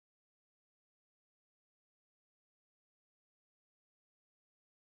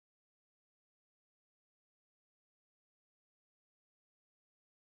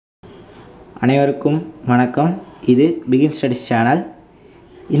அனைவருக்கும் வணக்கம். இது பிகின் ஸ்டடிஸ் சேனல்.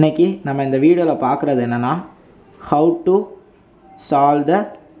 இன்றைக்கி நம்ம இந்த வீடியோவில் பார்க்குறது என்னென்னா how to solve the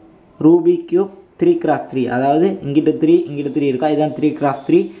Rubik cube 3x3. அதாவது இங்கிட்டு 3 இங்கிட்டு 3 இருக்கா, இதுதான்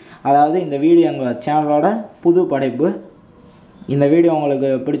 3x3. அதாவது இந்த வீடியோ எங்கள் சேனலோட புது படைப்பு. இந்த வீடியோ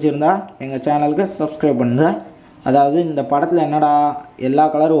உங்களுக்கு பிடிச்சிருந்தா எங்கள் சேனலுக்கு சப்ஸ்கிரைப் பண்ணுங்கள். அதாவது இந்த படத்தில் என்னடா எல்லா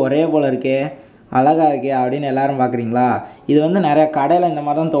கலரும் ஒரே போல் இருக்கே, அழகாக இருக்கே அப்படின்னு எல்லோரும் பார்க்குறீங்களா? இது வந்து நிறைய கடையில் இந்த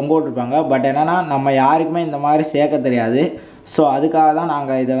மாதிரி தான் தொங்க விட்டுருப்பாங்க. பட் என்னென்னா நம்ம யாருக்குமே இந்த மாதிரி சேர்க்க தெரியாது. ஸோ அதுக்காக தான்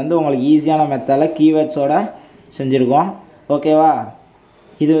நாங்கள் இதை வந்து உங்களுக்கு ஈஸியான மெத்தடில் கீவேர்ட்ஸோடு செஞ்சுருக்கோம். ஓகேவா?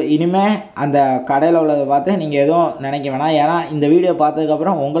 இது இனிமேல் அந்த கடையில் உள்ளதை பார்த்து நீங்கள் எதுவும் நினைக்க வேணாம். ஏன்னா இந்த வீடியோ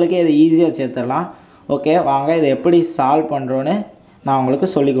பார்த்ததுக்கப்புறம் உங்களுக்கே இதை ஈஸியாக சேர்த்துடலாம். ஓகே, வாங்க இதை எப்படி சால்வ் பண்ணுறோன்னு நான் உங்களுக்கு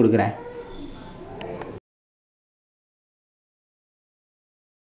சொல்லிக் கொடுக்குறேன்.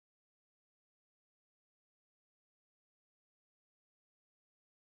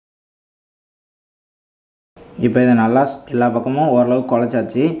 இப்போ இதை நல்லா எல்லா பக்கமும் ஓரளவுக்கு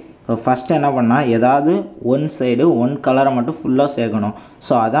குழச்சாச்சு. இப்போ ஃபஸ்ட்டு என்ன பண்ணால் ஏதாவது ஒன் சைடு ஒன் கலரை மட்டும் ஃபுல்லாக சேர்க்கணும்.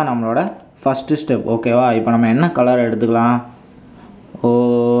 ஸோ அதான் நம்மளோட ஃபஸ்ட்டு ஸ்டெப். ஓகேவா? இப்போ நம்ம என்ன கலர் எடுத்துக்கலாம்?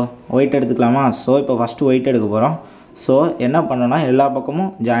 ஒயிட் எடுத்துக்கலாமா? ஸோ இப்போ ஃபஸ்ட்டு ஒயிட் எடுக்க போகிறோம். ஸோ என்ன பண்ணோன்னா எல்லா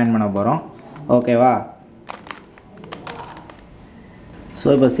பக்கமும் ஜாயின் பண்ண போகிறோம். ஓகேவா? ஸோ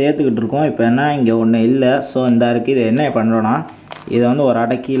இப்போ சேர்த்துக்கிட்டு இருக்கோம். இப்போ என்ன இங்கே ஒன்று இல்லை. ஸோ இந்த இருக்குது. இது என்ன பண்ணுறோன்னா இதை வந்து ஒரு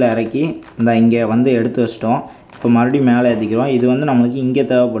அடை கீழே இறக்கி இந்த இங்கே வந்து எடுத்து வச்சிட்டோம். இப்போ மறுபடியும் மேலே ஏற்றிக்கிறோம். இது வந்து நம்மளுக்கு இங்கே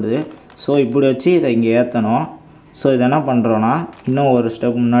தேவைப்படுது. ஸோ இப்படி வச்சு இதை இங்கே ஏற்றணும். ஸோ இதை என்ன பண்ணுறோன்னா இன்னும் ஒரு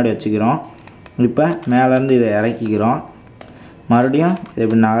ஸ்டெப் முன்னாடி வச்சுக்கிறோம். இப்போ மேலேருந்து இதை இறக்கிக்கிறோம். மறுபடியும் இது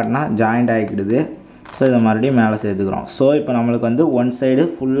இப்படி நகட்டினா ஜாயிண்ட் ஆகிக்கிடுது. ஸோ இதை மறுபடியும் மேலே சேர்த்துக்கிறோம். ஸோ இப்போ நம்மளுக்கு வந்து ஒன் சைடு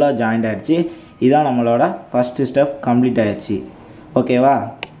ஃபுல்லாக ஜாயிண்ட் ஆகிடுச்சு. இதான் நம்மளோட ஃபஸ்ட்டு ஸ்டெப் கம்ப்ளீட் ஆகிடுச்சு. ஓகேவா?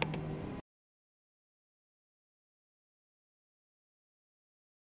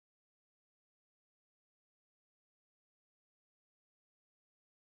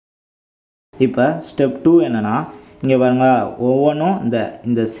 இப்போ ஸ்டெப் 2 என்னென்னா இங்கே பாருங்கள், ஒவ்வொன்றும்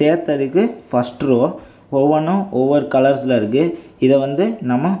இந்த சேர்த்ததுக்கு ஃபஸ்ட் ரோ ஒவ்வொன்றும் ஒவ்வொரு கலர்ஸில் இருக்குது. இதை வந்து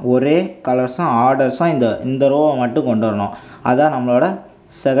நம்ம ஒரே கலர்ஸும் ஆர்டர்ஸும் இந்த ரோவை மட்டும் கொண்டு வரணும். அதான் நம்மளோட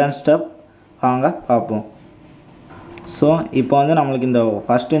செகண்ட் ஸ்டெப். வாங்க பார்ப்போம். ஸோ இப்போ வந்து நம்மளுக்கு இந்த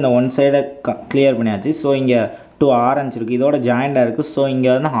ஃபஸ்ட்டு இந்த ஒன் சைடை கிளியர் பண்ணியாச்சு. ஸோ இங்கே 2 ஆரஞ்சு இருக்குது, இதோட ஜாயிண்டாக இருக்குது. ஸோ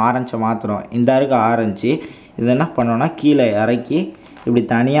இங்கே வந்து ஆரஞ்சை மாற்றுறோம். இந்த இருக்குது ஆரஞ்சு. இது என்ன பண்ணோன்னா கீழே இறக்கி இப்படி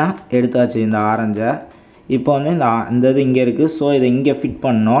தனியாக எடுத்தாச்சு இந்த ஆரஞ்சை. இப்போ வந்து இந்த இது இங்கே இருக்குது. ஸோ இதை இங்கே ஃபிட்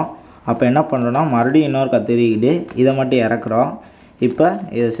பண்ணோம். அப்போ என்ன பண்ணுறோன்னா மறுபடியும் இன்னொரு கத்திரிக்கிட்டு இதை மட்டும் இறக்குறோம். இப்போ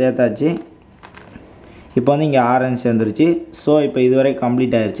இதை சேர்த்தாச்சு. இப்போ வந்து இங்கே ஆரஞ்சு சேர்ந்துருச்சு. ஸோ இப்போ இதுவரை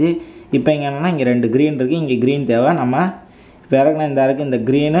கம்ப்ளீட் ஆகிடுச்சு. இப்போ இங்கே என்னென்னா இங்கே 2 க்ரீன் இருக்குது, இங்கே க்ரீன் தேவை. நம்ம இப்போ இறக்குன இந்த இருக்குது, இந்த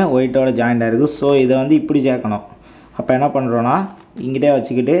க்ரீனு ஒயிட்டோட ஜாயிண்டாக இருக்குது. ஸோ இதை வந்து இப்படி சேர்க்கணும். அப்போ என்ன பண்ணுறோன்னா இங்கிட்டே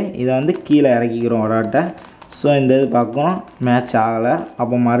வச்சுக்கிட்டு இதை வந்து கீழே இறக்கிக்கிறோம் ஒரு ஆட்டை. ஸோ இந்த இது பக்கம் மேட்ச் ஆகலை.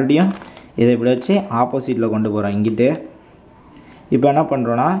 அப்போ மறுபடியும் இதை இப்படி வச்சு ஆப்போசிட்டில் கொண்டு போகிறோம் இங்கிட்டு. இப்போ என்ன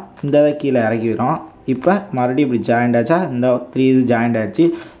பண்ணுறோன்னா இந்த இதை கீழே இறக்கிக்கிறோம். இப்போ மறுபடியும் இப்படி ஜாயிண்ட் ஆச்சா, இந்த 3 இது ஜாயிண்ட் ஆச்சு.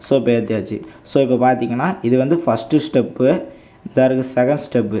 ஸோ இப்போ ஏற்றியாச்சு. ஸோ இப்போ பார்த்தீங்கன்னா இது வந்து ஃபஸ்ட்டு ஸ்டெப்பு. இதாக இருக்குது செகண்ட்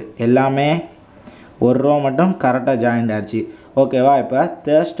ஸ்டெப்பு. எல்லாமே ஒரு ரோ மட்டும் கரெக்டாக ஜாயிண்ட் ஆச்சு. ஓகேவா? இப்போ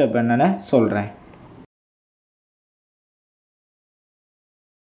தேர்ட் ஸ்டெப் என்னென்னு சொல்கிறேன்.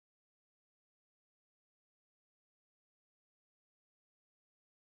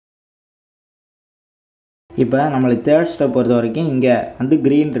 இப்போ நம்மளுக்கு தேர்ட் ஸ்டெப் பொறுத்த வரைக்கும் இங்கே வந்து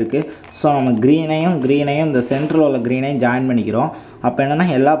க்ரீன் இருக்குது. ஸோ நம்ம க்ரீனையும் இந்த சென்ட்ரல் உள்ள க்ரீனையும் ஜாயின் பண்ணிக்கிறோம். அப்போ என்னென்னா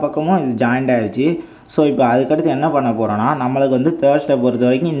எல்லா பக்கமும் இது ஜாயிண்ட் ஆகிடுச்சு. ஸோ இப்போ அதுக்கடுத்து என்ன பண்ண போகிறோன்னா நம்மளுக்கு வந்து தேர்ட் ஸ்டெப் பொறுத்த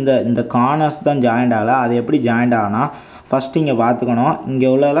வரைக்கும் இந்த கார்னர்ஸ் தான் ஜாயிண்ட் ஆகலை. அது எப்படி ஜாயிண்ட் ஆகனா ஃபஸ்ட்டு இங்கே பார்த்துக்கணும்.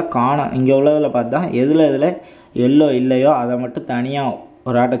 இங்கே உள்ளதில் இங்கே உள்ளதில் பார்த்தா எதில் எல்லோ இல்லையோ அதை மட்டும் தனியாக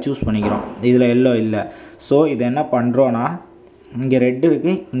ஒரு ஆட்டை சூஸ் பண்ணிக்கிறோம். இதில் எல்லோ இல்லை. ஸோ இது என்ன பண்ணுறோன்னா இங்கே ரெட்டு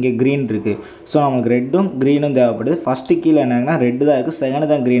இருக்குது, இங்கே க்ரீன் இருக்குது. ஸோ நமக்கு ரெட்டும் க்ரீனும் தேவைப்படுது. ஃபஸ்ட்டு கீழே என்னங்கன்னா ரெட்டு தான் இருக்குது, செகண்டு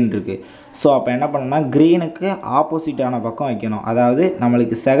தான் க்ரீன் இருக்குது. ஸோ அப்போ என்ன பண்ணணும்னா க்ரீனுக்கு ஆப்போசிட்டான பக்கம் வைக்கணும். அதாவது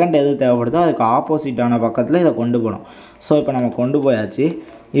நம்மளுக்கு செகண்ட் எது தேவைப்படுதோ அதுக்கு ஆப்போசிட்டான பக்கத்தில் இதை கொண்டு போகணும். ஸோ இப்போ நம்ம கொண்டு போயாச்சு.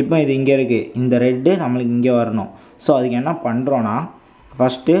 இப்போ இது இங்கே இருக்குது, இந்த ரெட்டு நம்மளுக்கு இங்கே வரணும். ஸோ அதுக்கு என்ன பண்ணுறோன்னா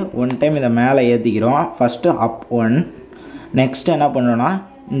ஃபஸ்ட்டு ஒன் டைம் இதை மேலே ஏற்றிக்கிறோம். ஃபஸ்ட்டு அப் 1. நெக்ஸ்ட்டு என்ன பண்ணுறோன்னா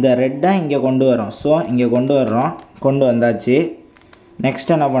இந்த ரெட்டை இங்கே கொண்டு வரோம். ஸோ இங்கே கொண்டு வந்தாச்சு.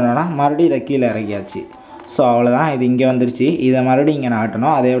 நெக்ஸ்ட் என்ன பண்ணோன்னா மறுபடியும் இதை கீழே இறக்கியாச்சு. ஸோ அவ்வளோதான், இது இங்கே வந்துருச்சு. இதை மறுபடியும் இங்கே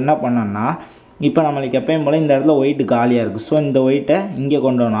நாட்டணும். அதை என்ன பண்ணோன்னா இப்போ நம்மளுக்கு எப்பயும் போல் இந்த இடத்துல ஒயிட்டு காலியாக இருக்குது. ஸோ இந்த ஒயிட்டை இங்கே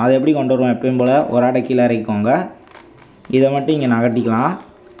கொண்டு வரணும். அதை எப்படி கொண்டு வருவோம்? எப்பயும் போல் ஒரு ஆட்டை கீழே இறக்கிக்கோங்க. இதை மட்டும் இங்கே நகட்டிக்கலாம்.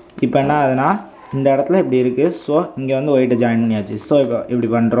 இப்போ என்ன ஆகுதுன்னா இந்த இடத்துல இப்படி இருக்குது. ஸோ இங்கே வந்து ஒயிட்டை ஜாயின் பண்ணியாச்சு. ஸோ இப்போ இப்படி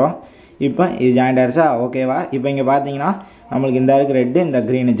பண்ணுறோம். இப்போ இது ஜாயிண்ட் ஆகிடுச்சா? ஓகேவா? இப்போ இங்கே பார்த்தீங்கன்னா நம்மளுக்கு இந்த இருக்குது ரெட்டு இந்த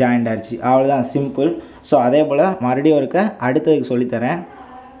க்ரீனு ஜாயிண்ட் ஆகிடுச்சு. அவ்வளோதான், சிம்பிள். ஸோ அதே போல் மறுபடியும் இருக்க அடுத்ததுக்கு சொல்லித்தரேன்.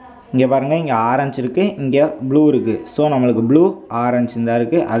 இங்கே பாருங்கள், இங்கே ஆரஞ்சு இருக்குது, இங்கே ப்ளூ இருக்குது. ஸோ நம்மளுக்கு ப்ளூ ஆரஞ்சு இந்த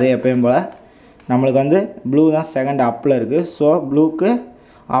இருக்குது. அதே எப்பயும் போல் நம்மளுக்கு வந்து ப்ளூ தான் செகண்ட் அப்பில் இருக்குது. ஸோ ப்ளூக்கு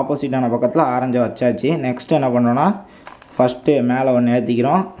ஆப்போசிட்டான பக்கத்தில் ஆரஞ்சை வச்சாச்சு. நெக்ஸ்ட்டு என்ன பண்ணோன்னா ஃபஸ்ட்டு மேலே ஒன்று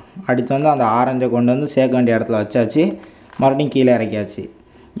ஏற்றிக்கிறோம். அடுத்து வந்து அந்த ஆரஞ்சை கொண்டு வந்து சேர்க்க வேண்டிய இடத்துல வச்சாச்சு. மறுபடியும் கீழே இறக்கியாச்சு.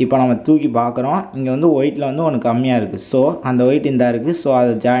 இப்போ நம்ம தூக்கி பார்க்குறோம், இங்கே வந்து ஒயிட்டில் வந்து ஒன்று கம்மியாக இருக்குது. ஸோ அந்த ஒயிட் இந்த இருக்குது. ஸோ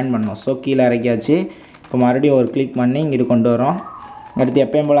அதை ஜாயின் பண்ணோம். ஸோ கீழே இறக்கியாச்சு. இப்போ மறுபடியும் ஒரு கிளிக் பண்ணி இங்கிட்டு கொண்டு வரோம். அடுத்து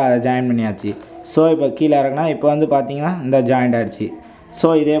எப்பயும் போல் அதை ஜாயின் பண்ணியாச்சு. ஸோ இப்போ கீழே இறக்குனா இப்போ வந்து பார்த்திங்கன்னா இந்த ஜாயிண்ட் ஆகிடுச்சு. ஸோ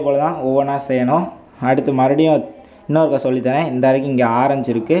இதே போல் தான் ஒவ்வொன்றா செய்யணும். அடுத்து மறுபடியும் இன்னொருக்க சொல்லித்தரேன். இந்த வரைக்கும் இங்கே ஆரஞ்சு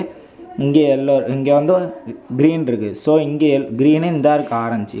இருக்குது, இங்கே எல்லோ, இங்கே வந்து க்ரீன் இருக்குது. ஸோ இங்கே க்ரீனு இந்த இருக்குது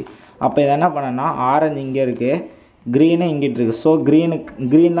ஆரஞ்சு. அப்போ இதை என்ன பண்ணேன்னா ஆரஞ்சு இங்கே இருக்குது, க்ரீனு இங்கிட்டு இருக்குது. ஸோ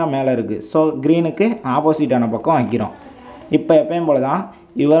க்ரீன் தான் மேலே இருக்குது. ஸோ க்ரீனுக்கு ஆப்போசிட்டான பக்கம் வைக்கிறோம். இப்போ எப்பயும் போல் தான்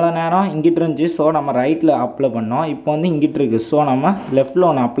இவ்வளோ நேரம் இங்கிட்டு இருந்துச்சு. ஸோ நம்ம ரைட்டில் அப்ளை பண்ணோம். இப்போ வந்து இங்கிட்டு இருக்குது. ஸோ நம்ம லெஃப்ட்டில்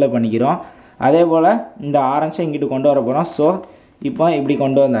ஒன்று அப்ளை பண்ணிக்கிறோம். அதே போல் இந்த ஆரஞ்சை இங்கிட்டு கொண்டு வர போகிறோம். ஸோ இப்போ இப்படி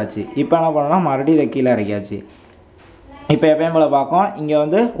கொண்டு வந்தாச்சு. இப்போ என்ன பண்ணோம்னா மறுபடியும் இதை கீழே இறக்கியாச்சு. இப்போ எப்பயும் போல் பார்க்கும், இங்கே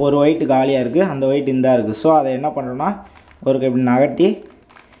வந்து ஒரு ஒயிட் காலியாக இருக்குது, அந்த ஒயிட் இந்த இருக்குது. ஸோ அதை என்ன பண்ணுறோன்னா ஒரு இப்படி நகட்டி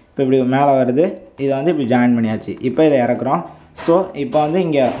இப்போ இப்படி மேலே வருது. இதை வந்து இப்படி ஜாயின் பண்ணியாச்சு. இப்போ இதை இறக்குறோம். ஸோ இப்போ வந்து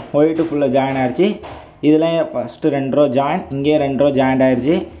இங்கே ஒயிட்டு ஃபுல்லாக ஜாயின் ஆகிடுச்சு. இதுலேயும் ஃபஸ்ட்டு 2 ரோ ஜாயின், இங்கே 2 ரோ ஜாயிண்ட்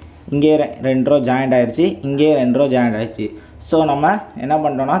ஆகிடுச்சு, இங்கே 2 ரோ ஜாயிண்ட் ஆகிடுச்சு, இங்கே 2 ரோ ஜாயிண்ட் ஆகிடுச்சு. ஸோ நம்ம என்ன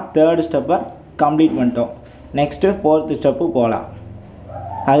பண்ணுறோன்னா தேர்டு ஸ்டெப்பை கம்ப்ளீட் பண்ணிட்டோம். நெக்ஸ்ட்டு 4th ஸ்டெப்பு போகலாம்.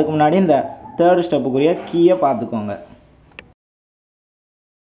 அதுக்கு முன்னாடி இந்த தேர்டு ஸ்டெப்புக்குரிய கீயை பார்த்துக்கோங்க.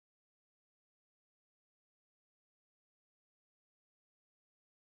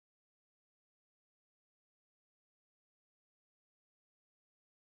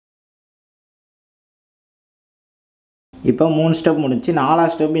 இப்போ 3 ஸ்டெப் முடிச்சு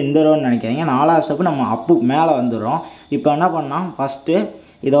 4வது ஸ்டெப் இந்த ரோன்னு நினைக்காதீங்க. 4வது ஸ்டெப்பு நம்ம அப்பு மேலே வந்துடும். இப்போ என்ன பண்ணால் ஃபஸ்ட்டு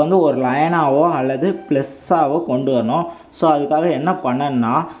இதை வந்து ஒரு லைனாவோ அல்லது ப்ளஸ்ஸாவோ கொண்டு வரணும். ஸோ அதுக்காக என்ன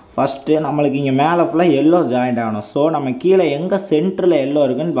பண்ணேன்னா ஃபஸ்ட்டு நம்மளுக்கு இங்கே மேலே ஃபுல்லாக எல்லோ ஜாயிண்ட் ஆகணும். ஸோ நம்ம கீழே எங்கே சென்டரில் எல்லோ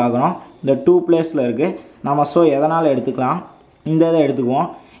இருக்குதுன்னு பார்க்குறோம். இந்த 2 பிளேஸில் இருக்குது நம்ம. ஸோ எதனால் எடுத்துக்கலாம், இந்த இதை எடுத்துக்குவோம்.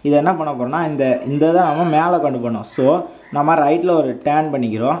 இதை என்ன பண்ண போகிறோம்னா இந்த இதை நம்ம மேலே கொண்டு போகணும். ஸோ நம்ம ரைட்டில் ஒரு டேர்ன்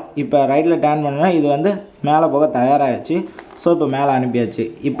பண்ணிக்கிறோம். இப்போ ரைட்டில் டேர்ன் பண்ணோன்னா இது வந்து மேலே போக தயாராகிடுச்சு. ஸோ இப்போ மேலே அனுப்பியாச்சு.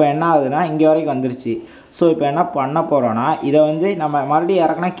 இப்போ என்ன ஆகுதுன்னா இங்கே வரைக்கும் வந்துருச்சு. ஸோ இப்போ என்ன பண்ண போகிறோன்னா இதை வந்து நம்ம மறுபடியும்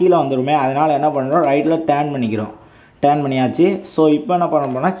இறக்குனா கீழே வந்துடுமே, அதனால் என்ன பண்ணுறோம் ரைட்டில் டேர்ன் பண்ணிக்கிறோம். டேர்ன் பண்ணியாச்சு. ஸோ இப்போ என்ன பண்ண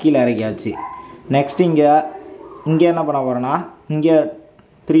போகிறோம்னா கீழே இறக்கியாச்சு. நெக்ஸ்ட்டு இங்கே என்ன பண்ண போகிறோன்னா இங்கே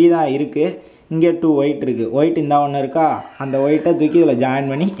 3 தான் இருக்குது, இங்கே 2 ஒயிட் இருக்குது. ஒயிட் இந்த ஒன்று இருக்கா, அந்த ஒயிட்டை தூக்கி இதில் ஜாயின்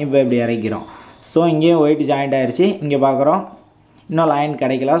பண்ணி இப்போ இப்படி இறக்கிறோம். ஸோ இங்கேயும் ஒயிட் ஜாயிண்ட் ஆகிடுச்சு. இங்கே பார்க்குறோம் இன்னும் லைன்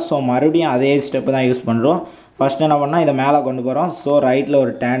கிடைக்கல. ஸோ மறுபடியும் அதே ஸ்டெப்பு தான் யூஸ் பண்ணுறோம். ஃபஸ்ட்டு என்ன பண்ணால் இதை மேலே கொண்டு போகிறோம். ஸோ ரைட்டில்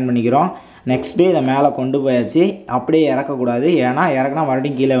ஒரு டேர்ன் பண்ணிக்கிறோம். நெக்ஸ்ட்டு இதை மேலே கொண்டு போயாச்சு. அப்படியே இறக்கக்கூடாது, ஏன்னா இறக்குனா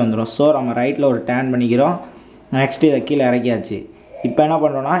மறுபடியும் கீழே வந்துடும். ஸோ நம்ம ரைட்டில் ஒரு டேர்ன் பண்ணிக்கிறோம். நெக்ஸ்ட்டு இதை கீழே இறக்கியாச்சு. இப்போ என்ன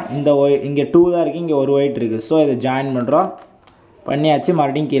பண்ணுறோன்னா இங்கே 2 தான் இருக்குது, இங்கே ஒரு ஒயிட் இருக்குது. ஸோ இதை ஜாயின் பண்ணுறோம், பண்ணியாச்சு.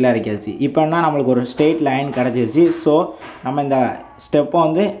 மறுபடியும் கீழே இறக்கியாச்சு. இப்போ என்ன நம்மளுக்கு ஒரு ஸ்ட்ரெயிட் லைன் கிடச்சிருச்சு. ஸோ நம்ம இந்த ஸ்டெப்பை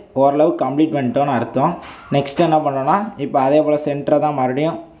வந்து ஓரளவு கம்ப்ளீட் பண்ணிட்டோன்னு அர்த்தம். நெக்ஸ்ட் என்ன பண்ணுறோன்னா இப்போ அதே போல் சென்டரை தான்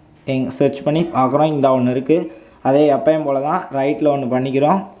மறுபடியும் சர்ச் பண்ணி பார்க்குறோம். இந்த ஒன்று இருக்குது, அதே எப்பயும் போல் தான் ரைட்டில் ஒன்று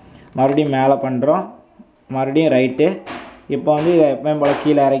பண்ணிக்கிறோம். மறுபடியும் மேலே பண்ணுறோம், மறுபடியும் ரைட்டு. இப்போ வந்து இதை எப்பயும் போல்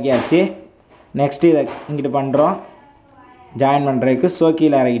கீழே இறக்கியாச்சு. நெக்ஸ்ட்டு இதை இங்கிட்டு பண்ணுறோம் ஜாயின் பண்ணுறதுக்கு. ஸோ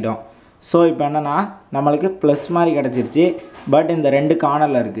கீழே இறக்கிட்டோம். ஸோ இப்போ என்னென்னா நம்மளுக்கு ப்ளஸ் மாதிரி கிடச்சிருச்சு. பட் இந்த 2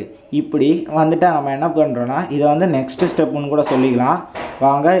 கார்னரில் இருக்குது. இப்படி வந்துட்டால் நம்ம என்ன பண்ணுறோன்னா இதை வந்து நெக்ஸ்ட்டு ஸ்டெப்புன்னு கூட சொல்லிக்கலாம்.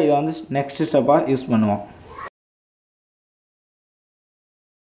 வாங்க இதை வந்து நெக்ஸ்ட் ஸ்டெப்பாக யூஸ் பண்ணுவோம்.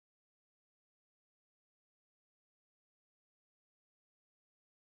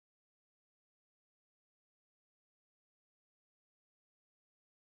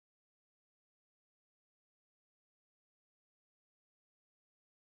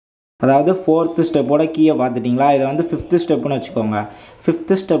 அதாவது 4th ஸ்டெப்போட கீயை பார்த்துட்டிங்களா. இதை வந்து 5th ஸ்டெப்புன்னு வச்சுக்கோங்க.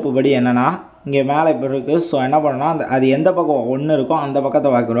 5th ஸ்டெப்பு படி என்னென்னா இங்கே மேலே இப்போ இருக்குது. ஸோ என்ன பண்ணோன்னா அது எந்த பக்கம் 1 இருக்கோ அந்த பக்கத்தை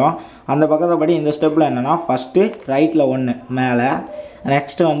பார்க்குறோம். அந்த பக்கத்தை படி இந்த ஸ்டெப்பில் என்னென்னா ஃபஸ்ட்டு ரைட்டில் 1 மேலே,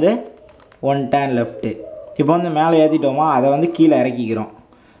 நெக்ஸ்ட்டு வந்து 1 டேர்ன் லெஃப்ட்டு. இப்போ வந்து மேலே ஏற்றிட்டோமா, அதை வந்து கீழே இறக்கிக்கிறோம்.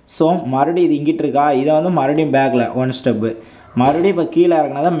 ஸோ மறுபடியும் இது இங்கிட்டு இருக்கா, இதை வந்து மறுபடியும் பேக்கில் 1 ஸ்டெப்பு மறுபடியும் இப்போ கீழே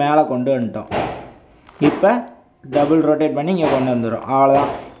இறக்குனதை மேலே கொண்டு வந்துட்டோம். இப்போ டபுள் ரொட்டேட் பண்ணி இங்கே கொண்டு வந்துடும்.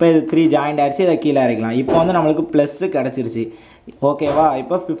 அவ்வளோதான். இப்போ இது 3 ஜாயிண்ட் ஆகிடுச்சு. இதை கீழே இறக்கலாம். இப்போ வந்து நம்மளுக்கு ப்ளஸ்ஸு கிடச்சிருச்சு. ஓகேவா.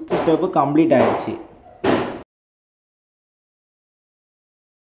 இப்போ 5th ஸ்டெப்பு கம்ப்ளீட் ஆகிடுச்சு.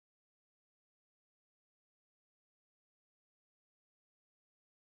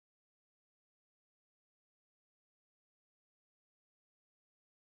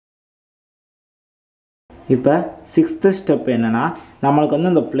 இப்போ 6th ஸ்டெப் என்னென்னா நம்மளுக்கு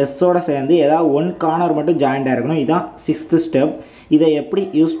வந்து இந்த ப்ளஸ்ஸோடு சேர்ந்து ஏதாவது ஒன் கார்னர் மட்டும் ஜாயிண்டாக இருக்கணும். இதுதான் 6th ஸ்டெப். இதை எப்படி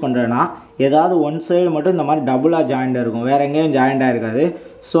யூஸ் பண்ணுறேன்னா ஏதாவது ஒன் சைடு மட்டும் இந்த மாதிரி டபுளாக ஜாயிண்டாக இருக்கும், வேறு எங்கேயும் ஜாயிண்டாக இருக்காது.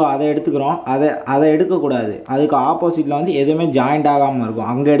 ஸோ அதை எடுத்துக்கிறோம். அதை எடுக்கக்கூடாது. அதுக்கு ஆப்போசிட்டில் வந்து எதுவுமே ஜாயிண்ட் ஆகாமல் இருக்கும்,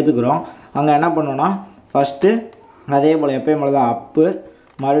 அங்கே எடுத்துக்கிறோம். அங்கே என்ன பண்ணோன்னா ஃபஸ்ட்டு அதே போல் எப்பயும் போல் தான் அப்பு,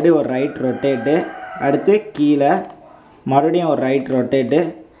 மறுபடியும் ஒரு ரைட் ரொட்டேட்டு, அடுத்து கீழே மறுபடியும் ஒரு ரைட் ரொட்டேட்டு,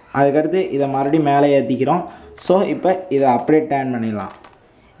 அதுக்கடுத்து இதை மறுபடியும் மேலே ஏற்றிக்கிறோம். ஸோ இப்போ இதை அப்படியே டர்ன் பண்ணிடலாம்.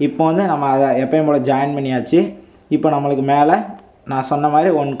 இப்போ வந்து நம்ம அதை எப்பயும் போல் ஜாயின் பண்ணியாச்சு. இப்போ நம்மளுக்கு மேலே நான் சொன்ன மாதிரி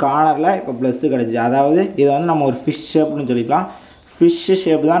ஒன் கார்னரில் இப்போ ப்ளஸ்ஸு கிடச்சி. அதாவது இதை வந்து நம்ம ஒரு ஃபிஷ் ஷேப்னு சொல்லிக்கலாம். ஃபிஷ்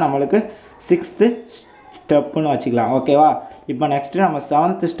ஷேப் தான் நம்மளுக்கு 6th ஸ்டெப்புன்னு வச்சுக்கலாம். ஓகேவா? இப்போ நெக்ஸ்ட்டு நம்ம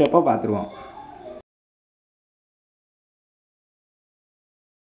 7th ஸ்டெப்பை பார்த்துருவோம்.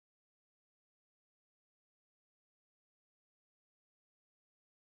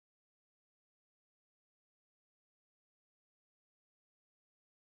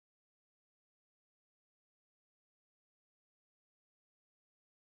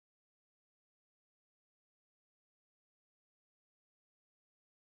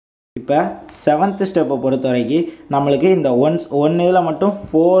 இப்போ 7th ஸ்டெப்பை பொறுத்த வரைக்கும் நம்மளுக்கு இந்த ஒன் இதில் மட்டும்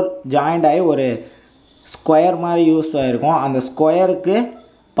 4 ஜாயிண்ட் ஆகி ஒரு ஸ்கொயர் மாதிரி யூஸ் ஆகிருக்கும். அந்த ஸ்கொயருக்கு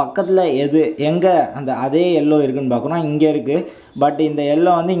பக்கத்தில் எங்கே அந்த அதே எல்லோ இருக்குதுன்னு பார்க்குறோம். இங்கே இருக்குது, பட் இந்த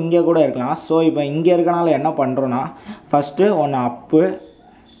எல்லோ வந்து இங்கே கூட இருக்கலாம். ஸோ இப்போ இங்கே இருக்கனால என்ன பண்ணுறோன்னா ஃபஸ்ட்டு ஒன்று அப்பு,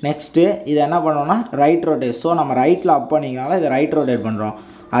 நெக்ஸ்ட்டு இதை என்ன பண்ணோன்னா ரைட் ரொட்டேட். ஸோ நம்ம ரைட்டில் அப் பண்ணிக்கனால இதை ரைட் ரொட்டேட் பண்ணுறோம்.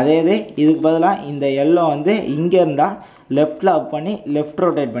 அதே இதுக்கு பதிலாக இந்த எல்லோ வந்து இங்கே இருந்தால் லெஃப்ட்டில் அப் பண்ணி லெஃப்ட்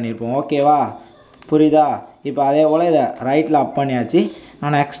ரொட்டேட் பண்ணியிருப்போம். ஓகேவா? புரியுதா? இப்போ அதே போல் இதை ரைட்டில் அப் பண்ணியாச்சு.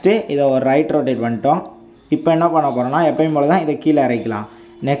 நான் நெக்ஸ்ட்டு இதை ஒரு ரைட் ரொட்டேட் பண்ணிட்டோம். இப்போ என்ன பண்ண போகிறோன்னா எப்பயும் போல் தான் இதை கீழே இறக்கலாம்.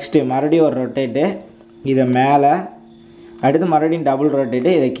 நெக்ஸ்ட்டு மறுபடியும் ஒரு ரொட்டேட்டு, இதை மேலே, அடுத்து மறுபடியும் டபுள்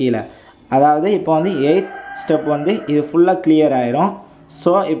ரொட்டேட்டு, இதை கீழே. அதாவது இப்போ வந்து 8th ஸ்டெப் வந்து இது ஃபுல்லாக கிளியர் ஆயிரும்.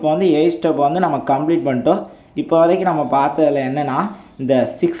 ஸோ இப்போ வந்து 8th ஸ்டெப் வந்து நம்ம கம்ப்ளீட் பண்ணிட்டோம். இப்போ வரைக்கும் நம்ம பார்த்ததில் என்னென்னா இந்த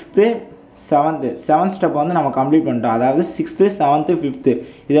 6th 7th ஸ்டெப் வந்து நம்ம கம்ப்ளீட் பண்ணிட்டோம். அதாவது 6th 7th 5th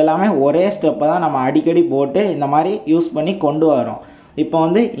இதெல்லாமே ஒரே ஸ்டெப்பை தான் நம்ம அடிக்கடி போட்டு இந்த மாதிரி யூஸ் பண்ணி கொண்டு வரோம். இப்போ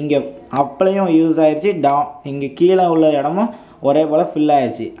வந்து இங்கே அப்லையும் யூஸ் ஆயிடுச்சு, இங்கே கீழே உள்ள இடமும் ஒரே போல் ஃபில்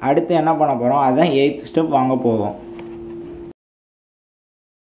ஆயிடுச்சு. அடுத்து என்ன பண்ண போகிறோம், அதுதான் 8th ஸ்டெப் வாங்க போவோம்.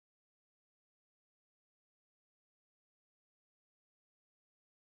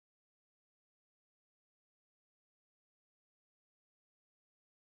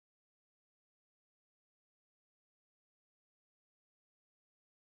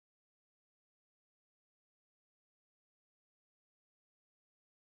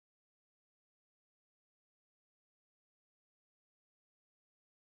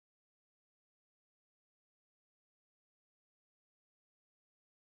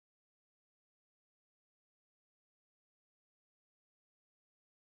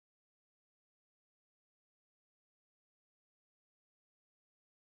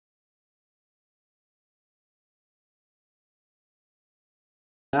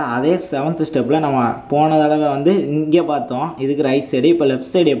 அதே 7th ஸ்டெப்பில் நம்ம போன தடவை வந்து இங்கே பார்த்தோம், இதுக்கு ரைட் சைடு. இப்போ லெஃப்ட்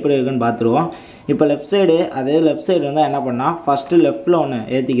சைடு எப்படி இருக்குன்னு பார்த்துருவோம். இப்போ லெஃப்ட் சைடு லெஃப்ட் சைடு வந்து என்ன பண்ணால் ஃபஸ்ட்டு லெஃப்ட்டில் ஒன்று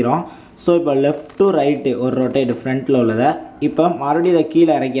ஏற்றிக்கிறோம். ஸோ இப்போ லெஃப்ட் டு ரைட்டு ஒரு ரொட்டேட்டு ஃப்ரண்ட்டில் உள்ளதை. இப்போ மறுபடியும் இதை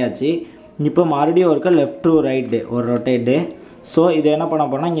கீழே இறக்கியாச்சு. இப்போ மறுபடியும் ஒருக்க லெஃப்ட் டு ரைட்டு ஒரு ரொட்டேட்டு. ஸோ இது என்ன பண்ண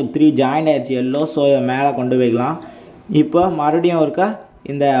போனால் இங்கே 3 ஜாயிண்ட் ஆகிடுச்சு எல்லோ. ஸோ இதை மேலே கொண்டு போய்க்கலாம். இப்போ மறுபடியும் ஒருக்க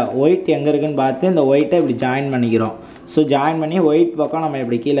இந்த ஒயிட் எங்கே இருக்குதுன்னு பார்த்து இந்த ஒயிட்டை இப்படி ஜாயின் பண்ணிக்கிறோம். ஸோ ஜாயின் பண்ணி ஒயிட் பக்கம் நம்ம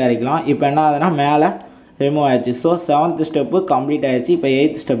இப்படி கீழே இறக்கலாம். இப்போ என்ன ஆகுதுன்னா மேலே ரிமூவ் ஆயிடுச்சு. ஸோ 7th ஸ்டெப்பு கம்ப்ளீட் ஆகிடுச்சு. இப்போ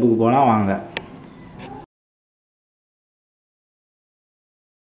 8th ஸ்டெப்புக்கு போகலாம் வாங்க.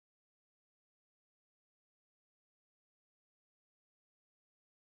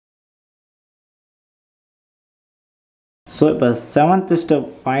 ஸோ இப்போ 7th ஸ்டெப்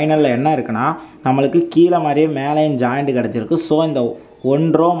ஃபைனலில் என்ன இருக்குன்னா நம்மளுக்கு கீழே மாதிரியே மேலேயும் ஜாயிண்ட் கிடச்சிருக்கு. ஸோ இந்த 1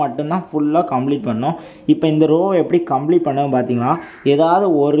 ரோ மட்டும்தான் ஃபுல்லாக கம்ப்ளீட் பண்ணோம். இப்போ இந்த ரோவை எப்படி கம்ப்ளீட் பண்ணோம் பார்த்தீங்கன்னா ஏதாவது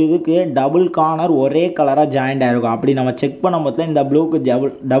ஒரு இதுக்கு டபுள் கார்னர் ஒரே கலராக ஜாயிண்ட் ஆகிருக்கும். அப்படி நம்ம செக் பண்ணும்போது இந்த ப்ளூக்கு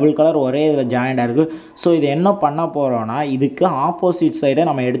டபுள் கலர் ஒரே இதில் ஜாயிண்ட் ஆகிருக்கு. ஸோ இது என்ன பண்ண போகிறோன்னா இதுக்கு ஆப்போசிட் சைடை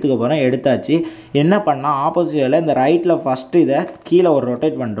நம்ம எடுத்துக்க போகிறோம். எடுத்தாச்சு. என்ன பண்ணால் ஆப்போசிட் சைடில் இந்த ரைட்டில் ஃபஸ்ட்டு இதை கீழே ஒரு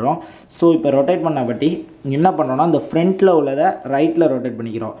ரொட்டேட் பண்ணுறோம். ஸோ இப்போ ரொட்டேட் பண்ண பற்றி என்ன பண்ணுறோன்னா இந்த ஃப்ரண்ட்டில் உள்ளதை ரைட்டில் ரொட்டேட்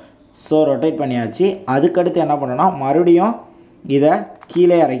பண்ணிக்கிறோம். ஸோ ரொட்டேட் பண்ணியாச்சு. அதுக்கடுத்து என்ன பண்ணோன்னா மறுபடியும் இதை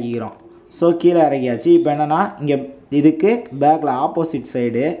கீழே இறக்கிக்கிறோம். ஸோ கீழே இறக்கியாச்சு. இப்போ என்னென்னா இங்கே இதுக்கு பேக்கில் ஆப்போசிட்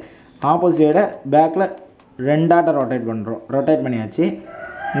சைடை பேக்கில் 2 ஆட்டை ரொட்டேட் பண்ணியாச்சு.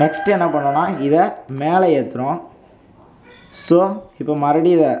 நெக்ஸ்ட்டு என்ன பண்ணோன்னா இதை மேலே ஏற்றுறோம். ஸோ இப்போ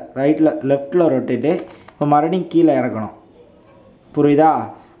மறுபடியும் இதை லெஃப்ட்டில் ரொட்டேட்டு இப்போ மறுபடியும் கீழே இறக்கணும். புரியுதா?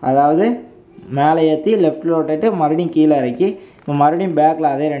 அதாவது மேலே ஏற்றி லெஃப்ட் ரொட்டேட்டு மறுபடியும் கீழே இறக்கி இப்போ மறுபடியும்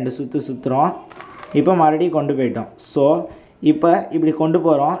பேக்கில் அதே 2 சுற்று சுற்றுறோம். இப்போ மறுபடியும் கொண்டு போயிட்டோம். ஸோ இப்போ இப்படி கொண்டு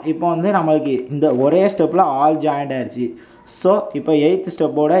போகிறோம். இப்போ வந்து நம்மளுக்கு இந்த ஒரே ஸ்டெப்பில் ஆல் ஜாயிண்ட் ஆயிடுச்சு. ஸோ இப்போ 8th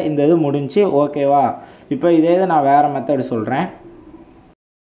ஸ்டெப்போட இந்த இது முடிஞ்சு. ஓகேவா? இப்போ இதே இது நான் வேறு மெத்தட் சொல்கிறேன்.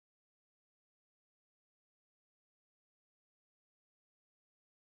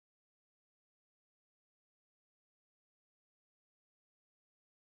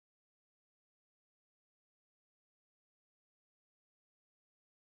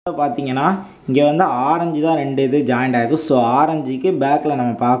 பார்த்தீங்கன்னா இங்கே வந்து ஆரஞ்சு தான் 2 இது ஜாயிண்ட் ஆகிருக்கு. ஸோ ஆரஞ்சுக்கு பேக்கில்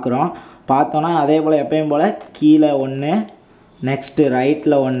நம்ம பார்க்குறோம். பார்த்தோன்னா அதே போல் எப்பயும் போல் கீழே 1, நெக்ஸ்ட்டு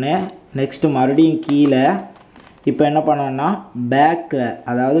ரைட்டில் 1, நெக்ஸ்ட்டு மறுபடியும் கீழே. இப்போ என்ன பண்ணோன்னா பேக்கில்,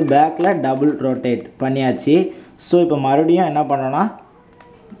 அதாவது பேக்கில் டபுள் ரொட்டேட் பண்ணியாச்சு. ஸோ இப்போ மறுபடியும் என்ன பண்ணோன்னா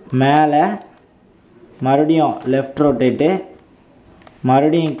மேலே மறுபடியும் லெஃப்ட் ரொட்டேட்டு,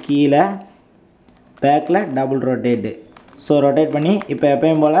 மறுபடியும் கீழே பேக்கில் டபுள் ரொட்டேட்டு. ஸோ ரொட்டேட் பண்ணி இப்போ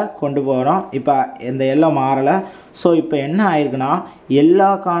எப்பயும் போல் கொண்டு போகிறோம். இப்போ இந்த எல்லோ மாறலை. ஸோ இப்போ என்ன ஆயிருக்குன்னா எல்லா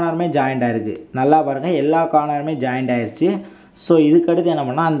கார்னருமே ஜாயிண்ட் ஆகிருக்கு. நல்லா பாருங்கள், எல்லா கார்னருமே ஜாயிண்ட் ஆகிடுச்சு. ஸோ இதுக்கடுத்து என்ன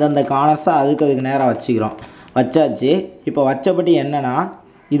பண்ணால் அந்தந்த கார்னர்ஸை அதுக்கு நேராக வச்சுக்கிறோம். வச்சாச்சு. இப்போ வச்சபடி என்னென்னா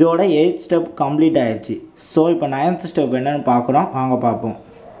இதோட 8th ஸ்டெப் கம்ப்ளீட் ஆகிடுச்சு. ஸோ இப்போ 9th ஸ்டெப் என்னென்னு பார்க்குறோம். வாங்க பார்ப்போம்.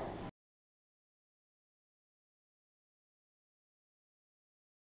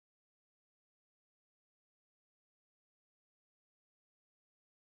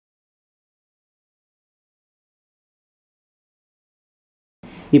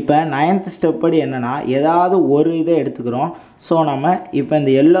 இப்போ 9th ஸ்டெப் படி என்னென்னா ஏதாவது ஒரு இதை எடுத்துக்கிறோம். ஸோ நம்ம இப்போ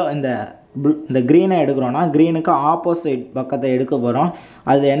இந்த எல்லோ இந்த க்ரீனை எடுக்கிறோன்னா க்ரீனுக்கு ஆப்போசிட் பக்கத்தை எடுக்க போகிறோம்.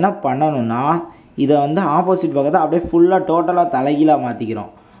 அது என்ன பண்ணணும்னா இதை வந்து ஆப்போசிட் பக்கத்தை அப்படியே ஃபுல்லாக டோட்டலாக தலைகீழாக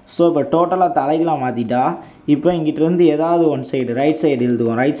மாற்றிக்கிறோம். ஸோ இப்போ டோட்டலாக தலைகீழாக மாற்றிட்டா இப்போ இங்கிட்டிருந்து ஏதாவது ஒன் சைடு ரைட் சைடு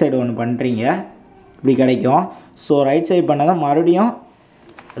எழுதுவோம். ரைட் சைடு ஒன்று பண்ணுறீங்க, இப்படி கிடைக்கும். ஸோ ரைட் சைடு பண்ணதை மறுபடியும்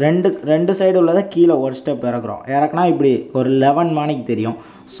ரெண்டு சைடு உள்ளதை கீழே ஒரு ஸ்டெப் இறக்குறோம். இறக்குனா இப்படி ஒரு 11 மானிக்கு தெரியும்.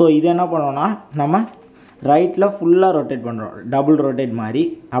 ஸோ இது என்ன பண்ணோன்னா நம்ம ரைட்டில் ஃபுல்லாக ரொட்டேட் பண்ணுறோம். டபுள் ரொட்டேட் மாதிரி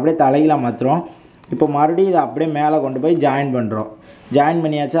அப்படியே தலைகீழாக மாற்றுறோம். இப்போ மறுபடியும் இதை அப்படியே மேலே கொண்டு போய் ஜாயின் பண்ணுறோம். ஜாயின்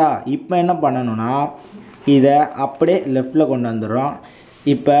பண்ணியாச்சா? இப்போ என்ன பண்ணணும்னா இதை அப்படியே லெஃப்டில் கொண்டு வந்துடுறோம்.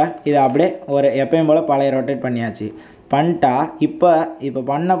 இப்போ இதை அப்படியே ஒரு எப்பயும் போல் பழைய ரொட்டேட் பண்ணியாச்சு. பண்ணிட்டா இப்போ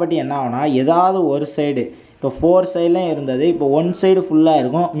பண்ணபடி என்ன ஆகுனா ஏதாவது ஒரு சைடு, இப்போ 4 சைட்லேயும் இருந்தது இப்போ 1 சைடு ஃபுல்லாக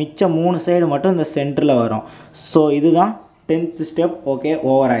இருக்கும். மிச்சம் 3 சைடு மட்டும் இந்த சென்டரில் வரும். ஸோ இதுதான் 10th ஸ்டெப். ஓகே,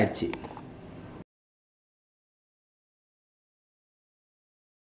 ஓவர் ஆயிடுச்சு.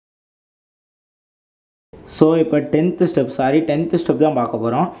 ஸோ இப்போ 10th ஸ்டெப் தான் பார்க்க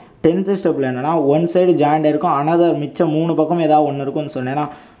போகிறோம். 10th ஸ்டெப்பில் என்னென்னா 1 சைடு ஜாயிண்ட் இருக்கும், அனதர் மிச்சம் 3 பக்கம் ஏதாவது ஒன்று இருக்குன்னு சொன்னேன்னா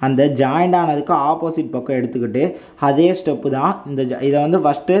அந்த ஜாயிண்ட் ஆனதுக்கு ஆப்போசிட் பக்கம் எடுத்துக்கிட்டு அதே ஸ்டெப்பு தான் இதை வந்து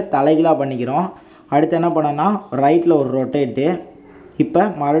ஃபஸ்ட்டு தலைகீழாக பண்ணிக்கிறோம். அடுத்து என்ன பண்ணோன்னா ரைட்டில் ஒரு ரொட்டேட்டு. இப்போ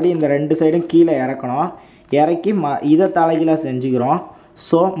மறுபடியும் இந்த 2 சைடும் கீழே இறக்கணும். இறக்கி இதை தலைகீழாக செஞ்சுக்கிறோம்.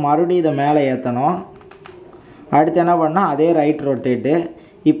 ஸோ மறுபடியும் இதை மேலே ஏற்றணும். அடுத்து என்ன பண்ணால் அதே ரைட் ரொட்டேட்டு.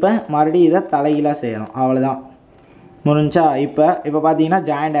 இப்போ மறுபடியும் இதை தலைகீழாக செய்யணும். அவ்வளோதான், முடிஞ்சா? இப்போ பார்த்தீங்கன்னா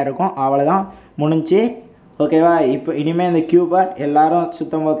ஜாயிண்டாக இருக்கும். அவ்வளோதான், முடிஞ்சு. ஓகேவா? இப்போ இனிமேல் இந்த க்யூப்பை எல்லோரும்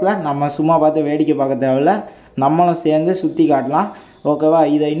சுத்தம் போதில் நம்ம சும்மா பார்த்து வேடிக்கை பார்க்க தேவையில்ல, நம்மளும் சேர்ந்து சுற்றி காட்டலாம். ஓகேவா?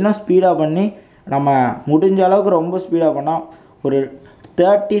 இதை இன்னும் ஸ்பீடாக பண்ணி நம்ம முடிஞ்ச அளவுக்கு ரொம்ப ஸ்பீடாக பண்ணால் ஒரு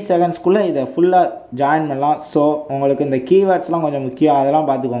 30 செகண்ட்ஸ்க்குள்ளே இதை ஃபுல்லாக ஜாயின் பண்ணலாம். ஸோ உங்களுக்கு இந்த கீவேர்ட்ஸ்லாம் கொஞ்சம் முக்கியம், அதெல்லாம்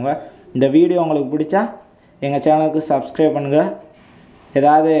பார்த்துக்கோங்க. இந்த வீடியோ உங்களுக்கு பிடிச்சா எங்கள் சேனலுக்கு சப்ஸ்கிரைப் பண்ணுங்கள்.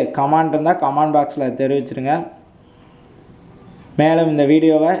 ஏதாவது கமெண்ட் இருந்தால் கமெண்ட் பாக்ஸில் தெரிவிச்சிருங்க. மேலும் இந்த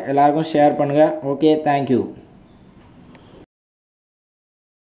வீடியோவை எல்லாருக்கும் ஷேர் பண்ணுங்கள். Okay, thank you.